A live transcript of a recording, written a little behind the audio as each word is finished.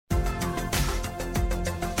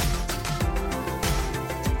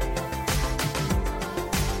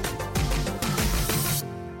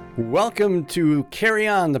Welcome to Carry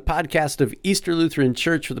On, the podcast of Easter Lutheran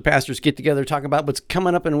Church, where the pastors get together, talk about what's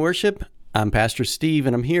coming up in worship. I'm Pastor Steve,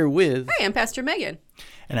 and I'm here with... Hi, I'm Pastor Megan.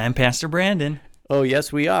 And I'm Pastor Brandon. Oh,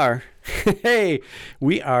 yes, we are. Hey,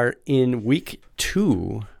 we are in week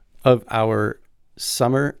 2 of our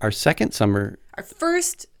second summer. Our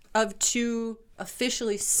first of 2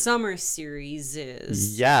 officially summer series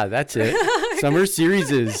is... Yeah, that's it. Summer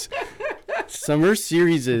series is...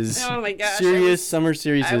 Oh my gosh. Serious summer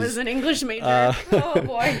series. I was an English major. Oh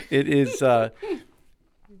boy. It is the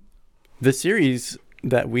series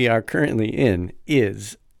that we are currently in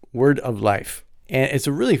is Word of Life. And it's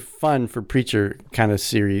a really fun for preacher kind of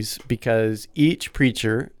series because each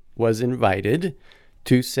preacher was invited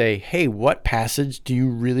to say, hey, what passage do you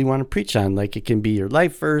really want to preach on? Like it can be your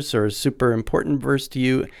life verse or a super important verse to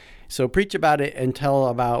you. So preach about it and tell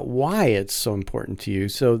about why it's so important to you.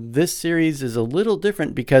 So this series is a little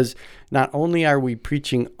different because not only are we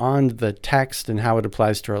preaching on the text and how it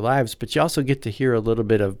applies to our lives, but you also get to hear a little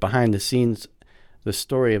bit of behind the scenes, the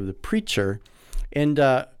story of the preacher. And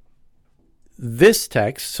this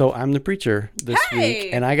text, so I'm the preacher this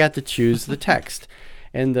week, and I got to choose the text.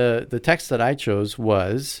 And the text that I chose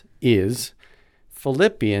is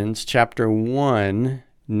Philippians chapter 1,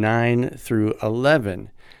 9 through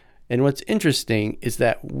 11. And what's interesting is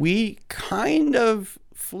that we kind of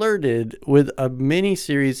flirted with a mini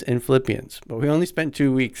series in Philippians, but we only spent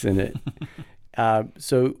 2 weeks in it.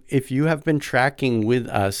 So if you have been tracking with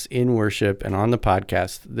us in worship and on the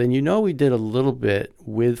podcast, then you know we did a little bit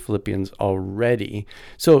with Philippians already.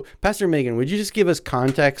 So Pastor Megan, would you just give us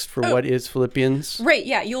context for what is Philippians? Right,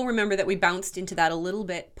 yeah. You'll remember that we bounced into that a little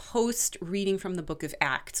bit post reading from the book of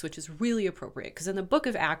Acts, which is really appropriate because in the book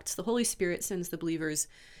of Acts, the Holy Spirit sends the believers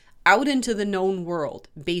out into the known world,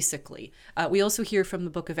 basically. We also hear from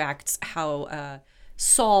the book of Acts how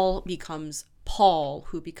Saul becomes Paul,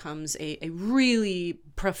 who becomes a really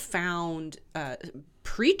profound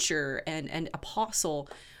preacher and apostle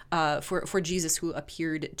for Jesus, who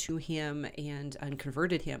appeared to him and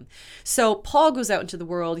converted him. So Paul goes out into the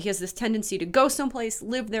world. He has this tendency to go someplace,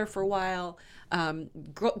 live there for a while,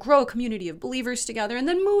 grow a community of believers together, and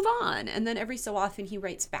then move on. And then every so often he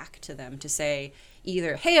writes back to them to say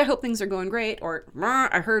either, hey, I hope things are going great, or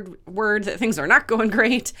I heard word that things are not going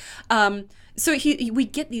great. So we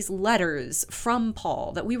get these letters from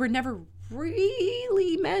Paul that we were never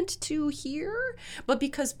really meant to hear, but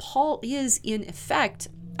because Paul is in effect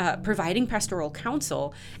providing pastoral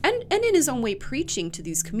counsel and in his own way preaching to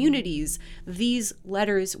these communities, these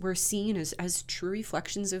letters were seen as true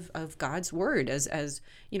reflections of God's word, as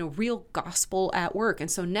real gospel at work. And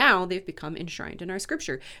so now they've become enshrined in our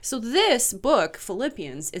scripture. So this book,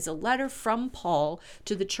 Philippians, is a letter from Paul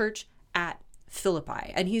to the church at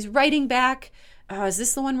Philippi. And he's writing back. Is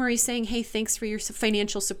this the one where he's saying, hey, thanks for your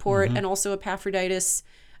financial support, and also Epaphroditus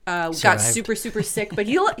got super sick, but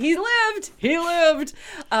he lived.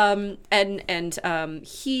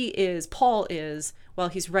 Paul is, while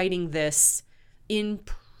he's writing this, in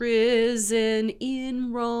prison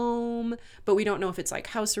in Rome, but we don't know if it's like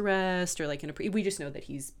house arrest or like we just know that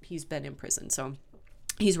he's been in prison. So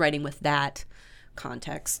he's writing with that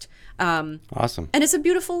context. Awesome. And it's a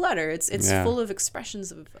beautiful letter. It's full of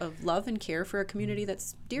expressions of love and care for a community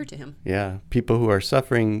that's dear to him. Yeah. People who are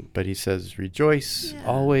suffering, but he says rejoice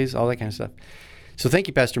always, all that kind of stuff. So thank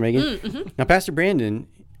you, Pastor Megan. Mm-hmm. Now, Pastor Brandon,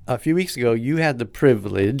 a few weeks ago, you had the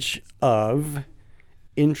privilege of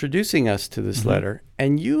introducing us to this letter,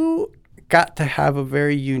 and you got to have a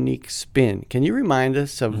very unique spin. Can you remind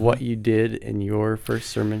us of what you did in your first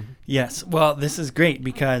sermon? Yes. Well, this is great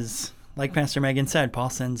because, like Pastor Megan said, Paul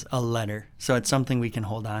sends a letter. So it's something we can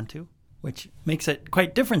hold on to, which makes it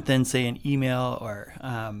quite different than, say, an email or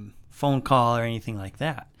phone call or anything like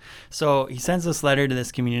that. So he sends this letter to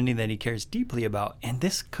this community that he cares deeply about, and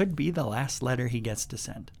this could be the last letter he gets to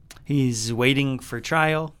send. He's waiting for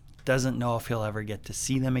trial, doesn't know if he'll ever get to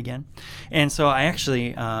see them again. And so I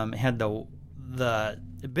actually had the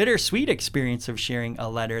bittersweet experience of sharing a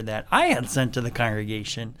letter that I had sent to the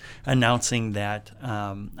congregation announcing that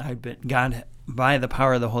God, by the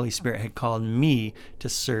power of the Holy Spirit, had called me to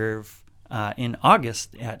serve in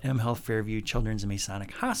August at M Health Fairview Children's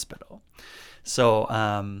Masonic Hospital.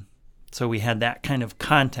 So we had that kind of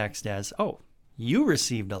context as, oh, you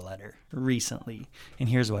received a letter recently, and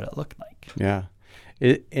here's what it looked like. Yeah.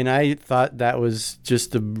 And I thought that was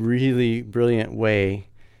just a really brilliant way,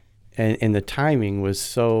 and the timing was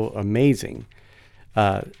so amazing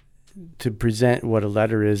to present what a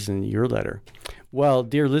letter is in your letter. Well,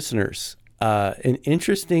 dear listeners, an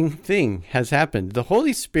interesting thing has happened. The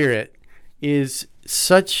Holy Spirit is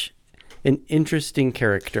such an interesting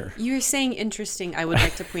character. You're saying interesting, I would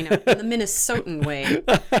like to point out, in the Minnesotan way,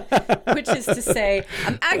 which is to say,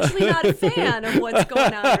 I'm actually not a fan of what's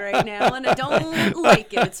going on right now, and I don't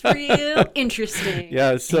like it. It's real interesting.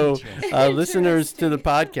 Yeah, so listeners to the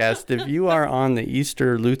podcast, if you are on the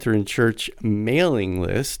Easter Lutheran Church mailing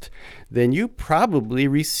list, then you probably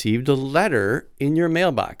received a letter in your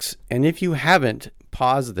mailbox. And if you haven't,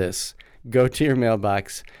 pause this, go to your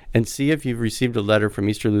mailbox and see if you've received a letter from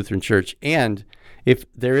Easter Lutheran Church. And if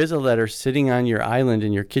there is a letter sitting on your island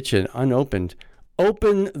in your kitchen unopened,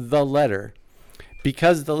 open the letter,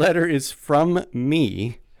 because the letter is from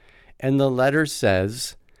me. And the letter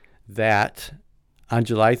says that on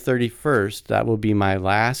July 31st, that will be my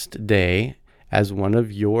last day as one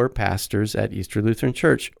of your pastors at Easter Lutheran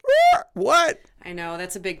Church. What? I know,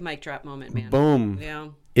 that's a big mic drop moment, man. Boom. Yeah.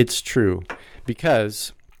 It's true,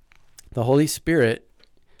 because the Holy Spirit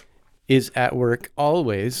is at work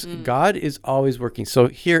always. God is always working. So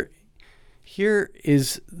here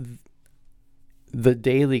is the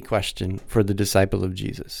daily question for the disciple of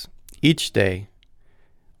Jesus. Each day,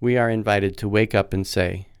 we are invited to wake up and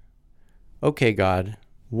say, okay, God,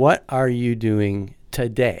 what are you doing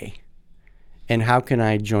today? And how can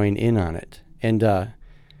I join in on it? And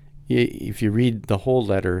if you read the whole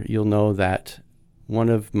letter, you'll know that one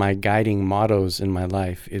of my guiding mottos in my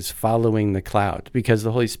life is following the cloud, because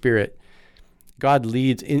the Holy Spirit, God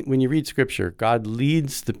leads, when you read Scripture, God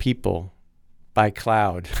leads the people by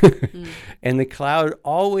cloud. And the cloud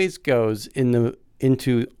always goes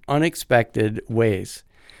into unexpected ways.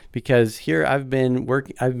 Because here I've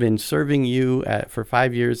been serving you for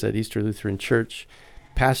 5 years at Easter Lutheran Church.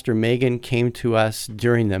 Pastor Megan came to us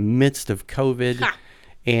during the midst of COVID,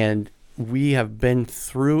 and we have been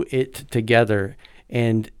through it together.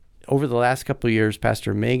 And over the last couple of years,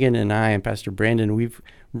 Pastor Megan and I and Pastor Brandon, we've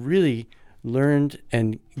really learned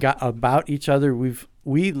and got about each other.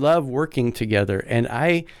 We love working together. And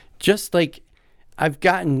I've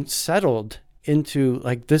gotten settled into,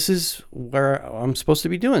 like, this is where I'm supposed to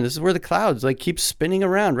be doing. This is where the clouds keep spinning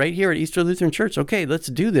around right here at Easter Lutheran Church. Okay, let's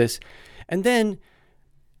do this. And then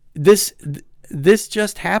this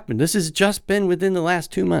just happened. This has just been within the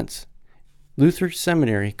last 2 months. Luther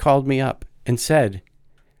Seminary called me up and said,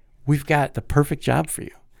 we've got the perfect job for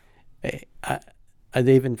you.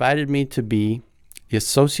 They've invited me to be the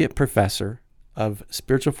associate professor of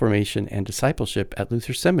spiritual formation and discipleship at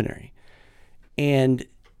Luther Seminary. And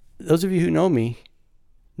those of you who know me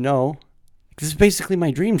know this is basically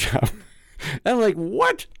my dream job. I'm like,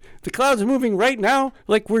 what? The clouds are moving right now?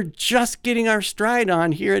 Like, we're just getting our stride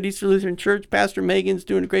on here at Easter Lutheran Church. Pastor Megan's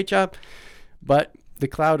doing a great job. But the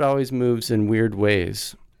cloud always moves in weird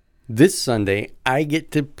ways. This Sunday, I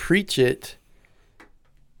get to preach it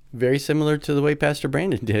very similar to the way Pastor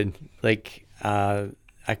Brandon did.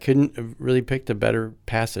 I couldn't have really picked a better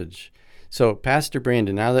passage. So, Pastor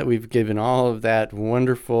Brandon, now that we've given all of that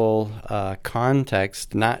wonderful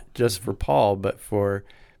context, not just for Paul, but for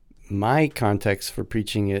my context for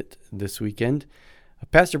preaching it this weekend,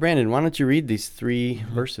 Pastor Brandon, why don't you read these 3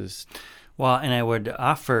 verses? Well, and I would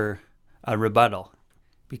offer a rebuttal,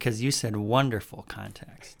 because you said wonderful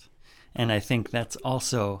context. And I think that's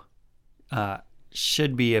also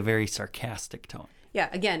should be a very sarcastic tone. Yeah,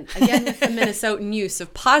 again with the Minnesotan use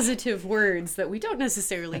of positive words that we don't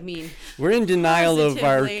necessarily mean. We're in denial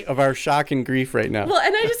positively. of our shock and grief right now. Well,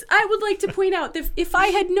 and I would like to point out that if I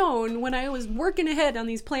had known when I was working ahead on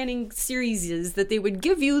these planning series that they would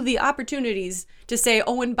give you the opportunities to say,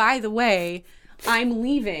 oh, and by the way, I'm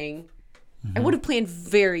leaving, I would have planned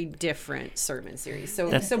very different sermon series. So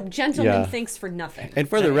gentlemen, thanks for nothing. And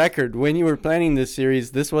for the record, when you were planning this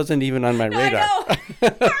series, this wasn't even on my radar. I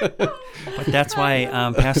know. But that's why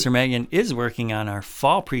Pastor Megan is working on our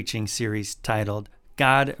fall preaching series titled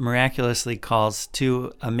God Miraculously Calls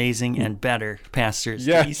 2 Amazing and Better Pastors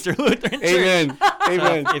to Easter Lutheran Church. Amen.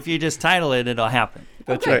 Amen. So if you just title it, it'll happen.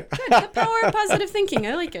 That's right. Good. The power of positive thinking.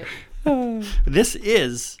 I like it. This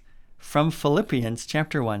is from Philippians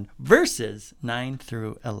chapter 1, verses 9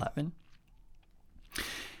 through 11.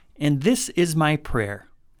 And this is my prayer,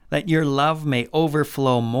 that your love may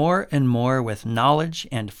overflow more and more with knowledge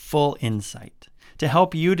and full insight, to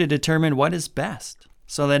help you to determine what is best,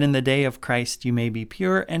 so that in the day of Christ you may be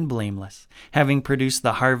pure and blameless, having produced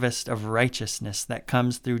the harvest of righteousness that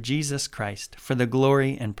comes through Jesus Christ for the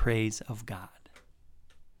glory and praise of God.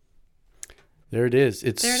 There it is.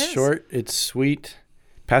 It's short. It's sweet.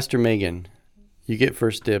 Pastor Megan, you get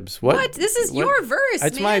first dibs. What? This is your verse.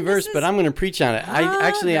 It's my verse, but I'm going to preach on it.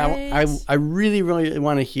 I really, really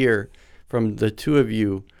want to hear from the two of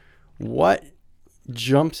you what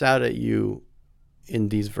jumps out at you in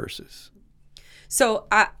these verses. So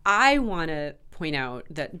I want to point out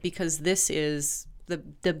that because this is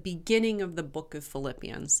the beginning of the book of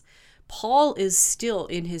Philippians, Paul is still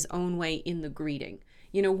in his own way in the greeting.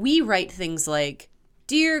 You know, we write things like,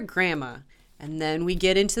 "Dear Grandma," and then we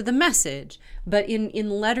get into the message. But in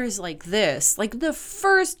letters like this, like the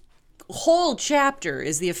first whole chapter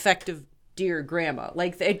is the effect of "Dear Grandma."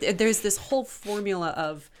 Like there's this whole formula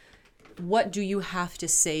of what do you have to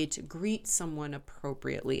say to greet someone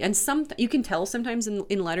appropriately. And you can tell sometimes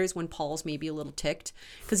in letters when Paul's maybe a little ticked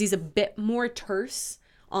because he's a bit more terse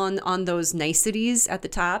on those niceties at the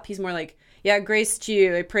top. He's more like, "Yeah, grace to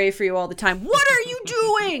you. I pray for you all the time." What are you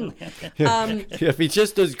doing? If he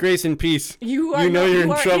just does grace and peace, you're in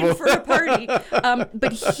trouble. In for a party.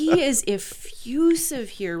 But he is effusive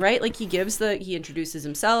here, right? Like he introduces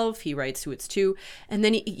himself. He writes who it's to, and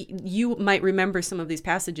then you might remember some of these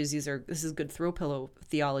passages. This is good throw pillow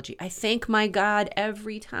theology. "I thank my God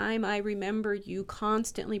every time I remember you,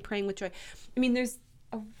 constantly praying with joy." I mean, there's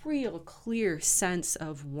a real clear sense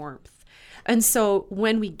of warmth. And so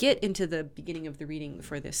when we get into the beginning of the reading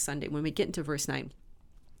for this Sunday, when we get into verse 9,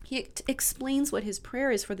 he explains what his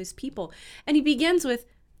prayer is for this people. And he begins with,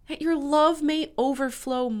 "That your love may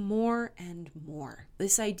overflow more and more."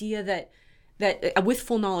 This idea that with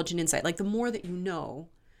full knowledge and insight, like the more that you know,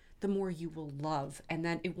 the more you will love. And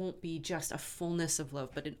that it won't be just a fullness of love,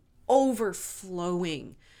 but an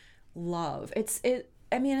overflowing love. It's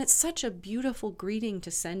such a beautiful greeting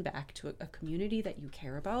to send back to a community that you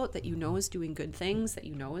care about, that you know is doing good things, that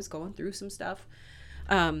you know is going through some stuff.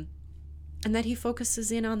 And that he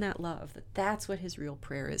focuses in on that love, that's what his real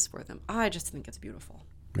prayer is for them. I just think it's beautiful.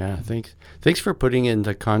 Yeah, thanks. Thanks for putting in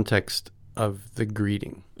the context of the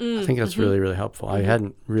greeting. I think that's really, really helpful. I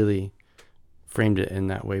hadn't really framed it in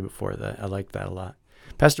that way before. That I like that a lot.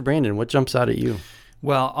 Pastor Brandon, what jumps out at you?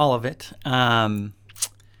 Well, all of it. Those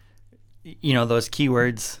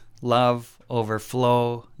keywords: love,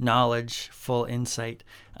 overflow, knowledge, full insight.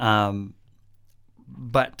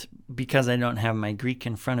 But because I don't have my Greek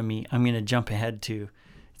in front of me, I'm going to jump ahead to,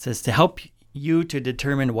 it says, "to help you to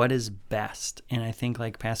determine what is best." And I think,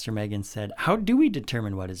 like Pastor Megan said, how do we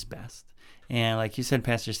determine what is best? And like you said,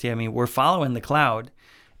 Pastor Steve, we're following the cloud.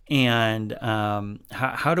 And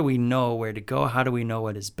how do we know where to go? How do we know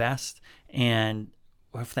what is best? And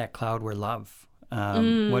what if that cloud were love?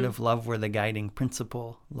 What if love were the guiding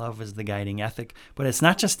principle? Love is the guiding ethic. But it's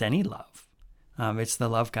not just any love. It's the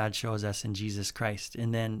love God shows us in Jesus Christ.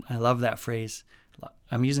 And then I love that phrase.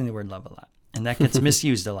 I'm using the word love a lot, and that gets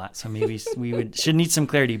misused a lot. So maybe should need some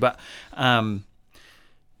clarity. But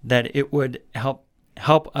that it would help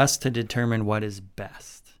us to determine what is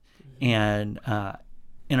best. And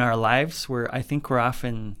in our lives, I think we're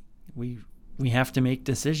often we have to make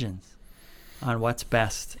decisions on what's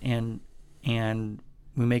best, and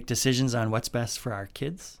we make decisions on what's best for our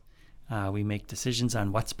kids. We make decisions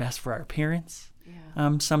on what's best for our parents.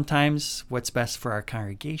 Yeah. Sometimes what's best for our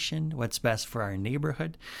congregation, what's best for our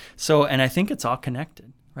neighborhood. So, and I think it's all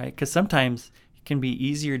connected, right? Because sometimes it can be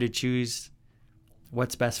easier to choose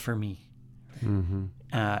what's best for me,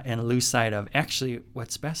 and lose sight of actually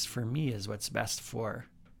what's best for me is what's best for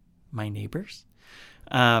my neighbors.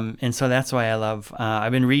 And so that's why I love,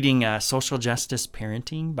 I've been reading Social Justice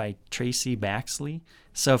Parenting by Tracy Baxley.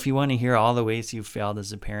 So if you want to hear all the ways you've failed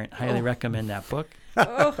as a parent, highly recommend that book.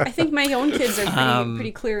 I think my own kids are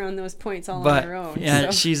pretty clear on those points on their own. Yeah,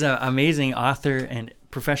 so. She's an amazing author and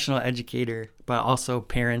professional educator, but also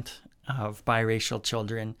parent of biracial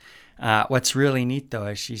children. What's really neat, though,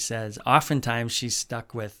 is she says oftentimes she's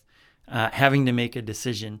stuck with having to make a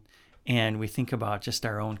decision. And we think about just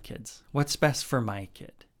our own kids. What's best for my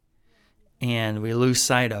kid? And we lose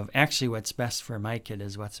sight of actually what's best for my kid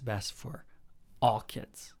is what's best for all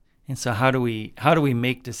kids. And so how do we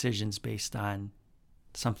make decisions based on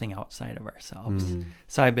something outside of ourselves?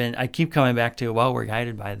 So I keep coming back to, we're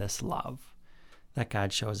guided by this love that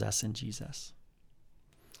God shows us in Jesus.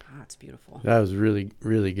 That's beautiful. That was really,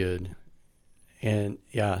 really good. And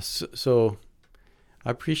yeah, so I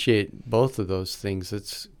appreciate both of those things.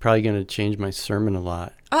 It's probably going to change my sermon a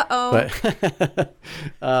lot. But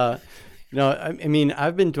no,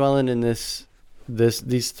 I've been dwelling in these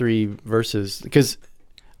three verses because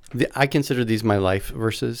I consider these my life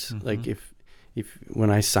verses. Like if when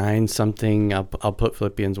I sign something, I'll put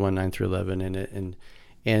Philippians 1:9-11 in it,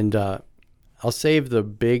 and I'll save the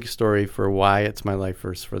big story for why it's my life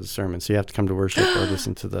verse for the sermon. So you have to come to worship or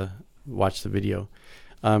watch the video.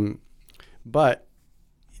 But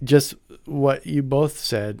just what you both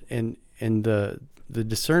said and the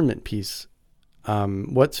discernment piece,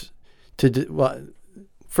 first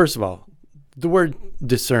of all, the word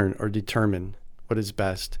discern or determine what is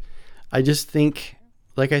best. I just think,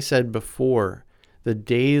 like I said before, the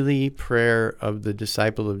daily prayer of the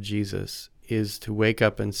disciple of Jesus is to wake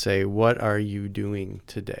up and say, what are you doing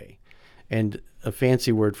today? And a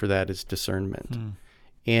fancy word for that is discernment.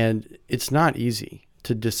 And it's not easy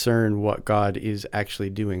to discern what God is actually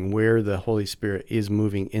doing, where the Holy Spirit is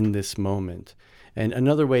moving in this moment. And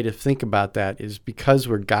another way to think about that is, because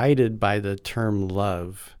we're guided by the term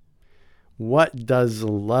love, what does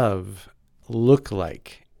love look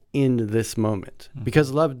like in this moment?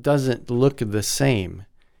 Because love doesn't look the same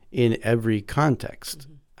in every context.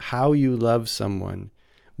 How you love someone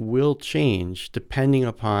will change depending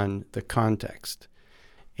upon the context.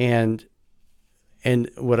 And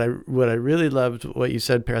what I really loved what you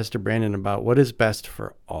said, Pastor Brandon, about what is best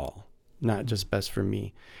for all, not just best for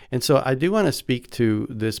me. And so I do want to speak to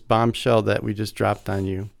this bombshell that we just dropped on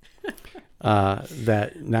you,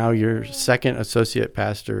 that now your second associate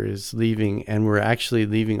pastor is leaving, and we're actually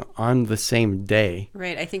leaving on the same day.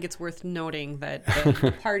 Right. I think it's worth noting that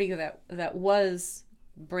the party that was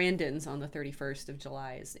Brandon's on the 31st of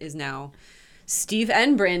July is now Steve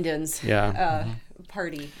and Brandon's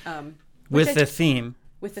party. With the theme,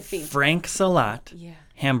 Frank Salat,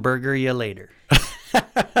 hamburger you later.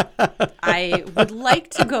 I would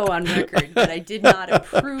like to go on record that I did not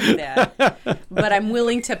approve that, but I'm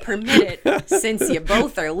willing to permit it since you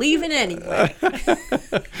both are leaving anyway.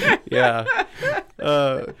 Yeah.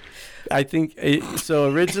 I think so.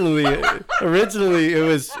 Originally it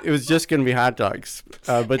was just going to be hot dogs,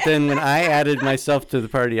 but then when I added myself to the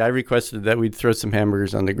party, I requested that we'd throw some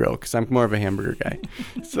hamburgers on the grill because I'm more of a hamburger guy.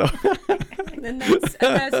 So, and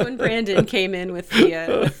that's when Brandon came in with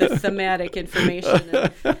the thematic information,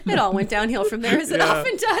 and it all went downhill from there, as it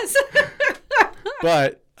often does.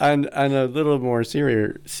 But on a little more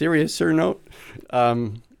seriouser note,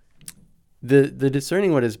 the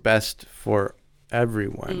discerning what is best for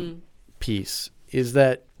everyone piece is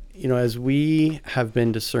that, as we have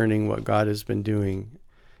been discerning what God has been doing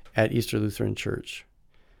at Easter Lutheran Church,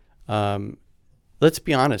 let's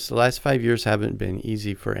be honest, the last 5 years haven't been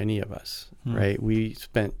easy for any of us, right? We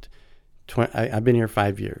spent, I've been here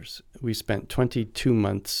 5 years. We spent 22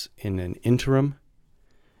 months in an interim.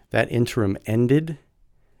 That interim ended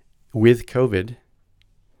with COVID.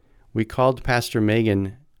 We called Pastor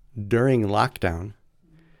Megan during lockdown,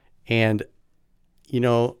 and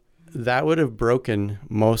that would have broken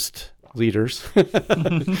most leaders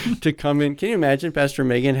to come in. Can you imagine Pastor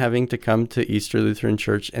Megan having to come to Easter Lutheran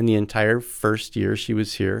Church, and the entire first year she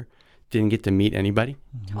was here didn't get to meet anybody?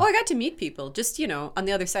 Oh, I got to meet people just, on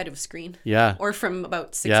the other side of a screen. Yeah. Or from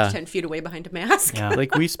about 6 to 10 feet away behind a mask. Yeah.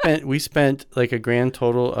 Like we spent like a grand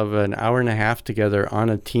total of an hour and a half together on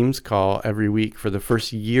a Teams call every week for the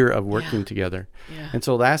first year of working together. Yeah. And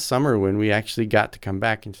so last summer, when we actually got to come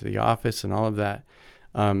back into the office and all of that,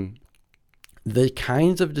 the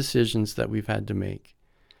kinds of decisions that we've had to make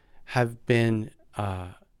have been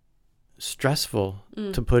stressful,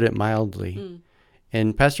 to put it mildly.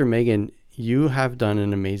 And Pastor Megan, you have done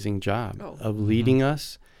an amazing job of leading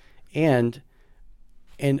us, and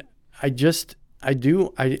I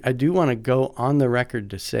do want to go on the record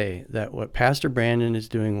to say that what Pastor Brandon is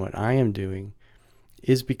doing, what I am doing,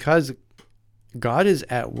 is because God is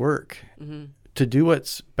at work to do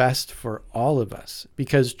what's best for all of us.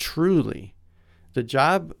 Because truly, the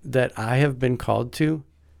job that I have been called to,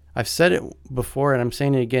 I've said it before and I'm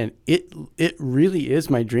saying it again, it really is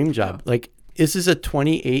my dream job. Like, this is a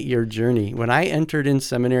 28-year journey. When I entered in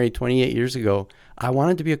seminary 28 years ago, I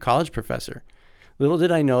wanted to be a college professor. Little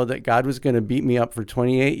did I know that God was going to beat me up for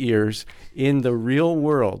 28 years in the real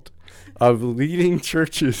world of leading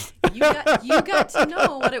churches. You got to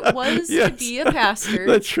know what it was to be a pastor.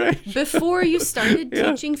 That's right. Before you started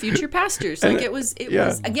teaching future pastors. Like it was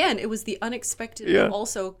the unexpected, but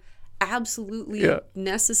also absolutely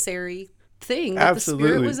necessary thing that the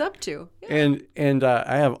Spirit was up to. Yeah. And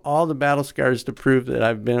I have all the battle scars to prove that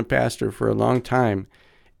I've been a pastor for a long time.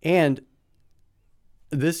 And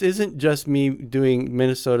this isn't just me doing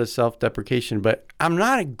Minnesota self-deprecation, but I'm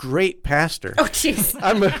not a great pastor. Oh, jeez.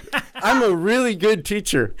 I'm a really good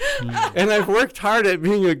teacher, and I've worked hard at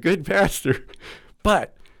being a good pastor.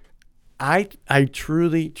 But I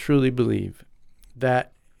truly, truly believe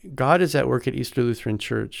that God is at work at Easter Lutheran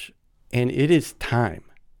Church, and it is time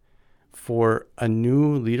for a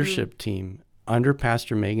new leadership team under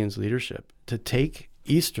Pastor Megan's leadership to take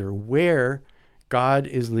Easter where God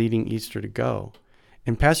is leading Easter to go.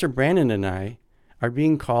 And Pastor Brandon and I are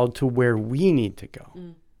being called to where we need to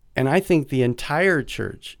go. And I think the entire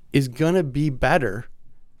church is going to be better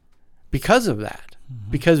because of that,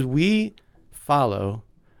 because we follow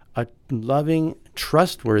a loving,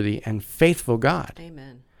 trustworthy, and faithful God.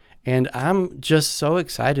 Amen. And I'm just so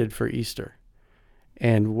excited for Easter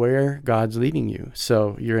and where God's leading you.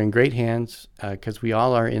 So you're in great hands, because we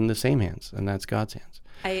all are in the same hands, and that's God's hands.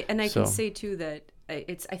 I can say too that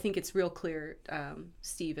I think it's real clear,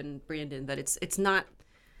 Steve and Brandon, that it's not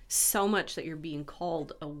so much that you're being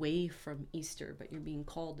called away from Easter, but you're being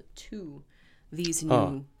called to these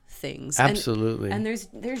new things. Absolutely. And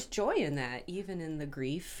there's joy in that, even in the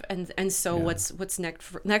grief. And so what's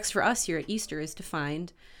next for us here at Easter is to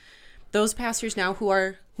find those pastors now who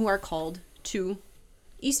are called to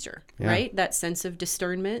Easter, right? That sense of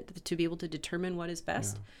discernment, to be able to determine what is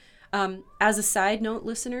best. As a side note,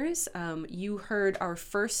 listeners, you heard our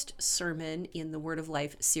first sermon in the Word of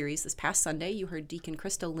Life series this past Sunday. You heard Deacon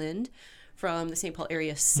Krista Lind from the St. Paul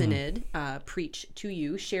Area Synod preach to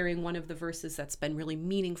you, sharing one of the verses that's been really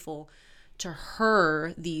meaningful to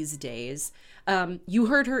her these days. You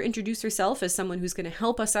heard her introduce herself as someone who's going to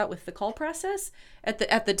help us out with the call process.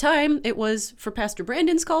 At the time, it was for Pastor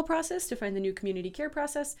Brandon's call process to find the new community care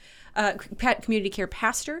process, community care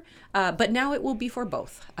pastor. But now it will be for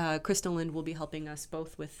both. Krista Lind will be helping us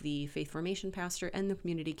both with the faith formation pastor and the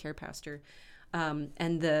community care pastor.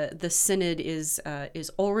 And the synod is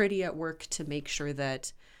already at work to make sure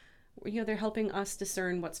that they're helping us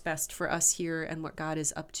discern what's best for us here and what God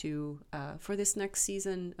is up to for this next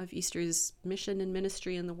season of Easter's mission and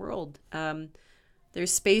ministry in the world.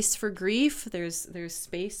 There's space for grief. There's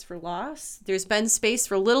space for loss. There's been space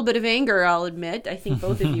for a little bit of anger, I'll admit. I think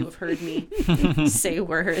both of you have heard me say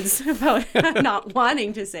words about not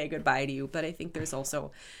wanting to say goodbye to you, but I think there's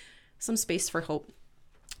also some space for hope,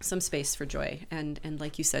 some space for joy. And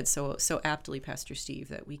like you said so aptly, Pastor Steve,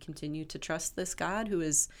 that we continue to trust this God who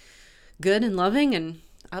is good and loving and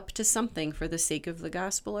up to something for the sake of the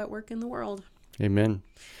gospel at work in the world. Amen.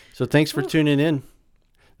 So thanks for tuning in.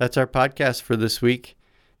 That's our podcast for this week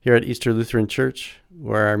here at Easter Lutheran Church,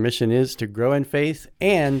 where our mission is to grow in faith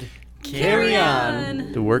and carry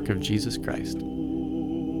on the work of Jesus Christ.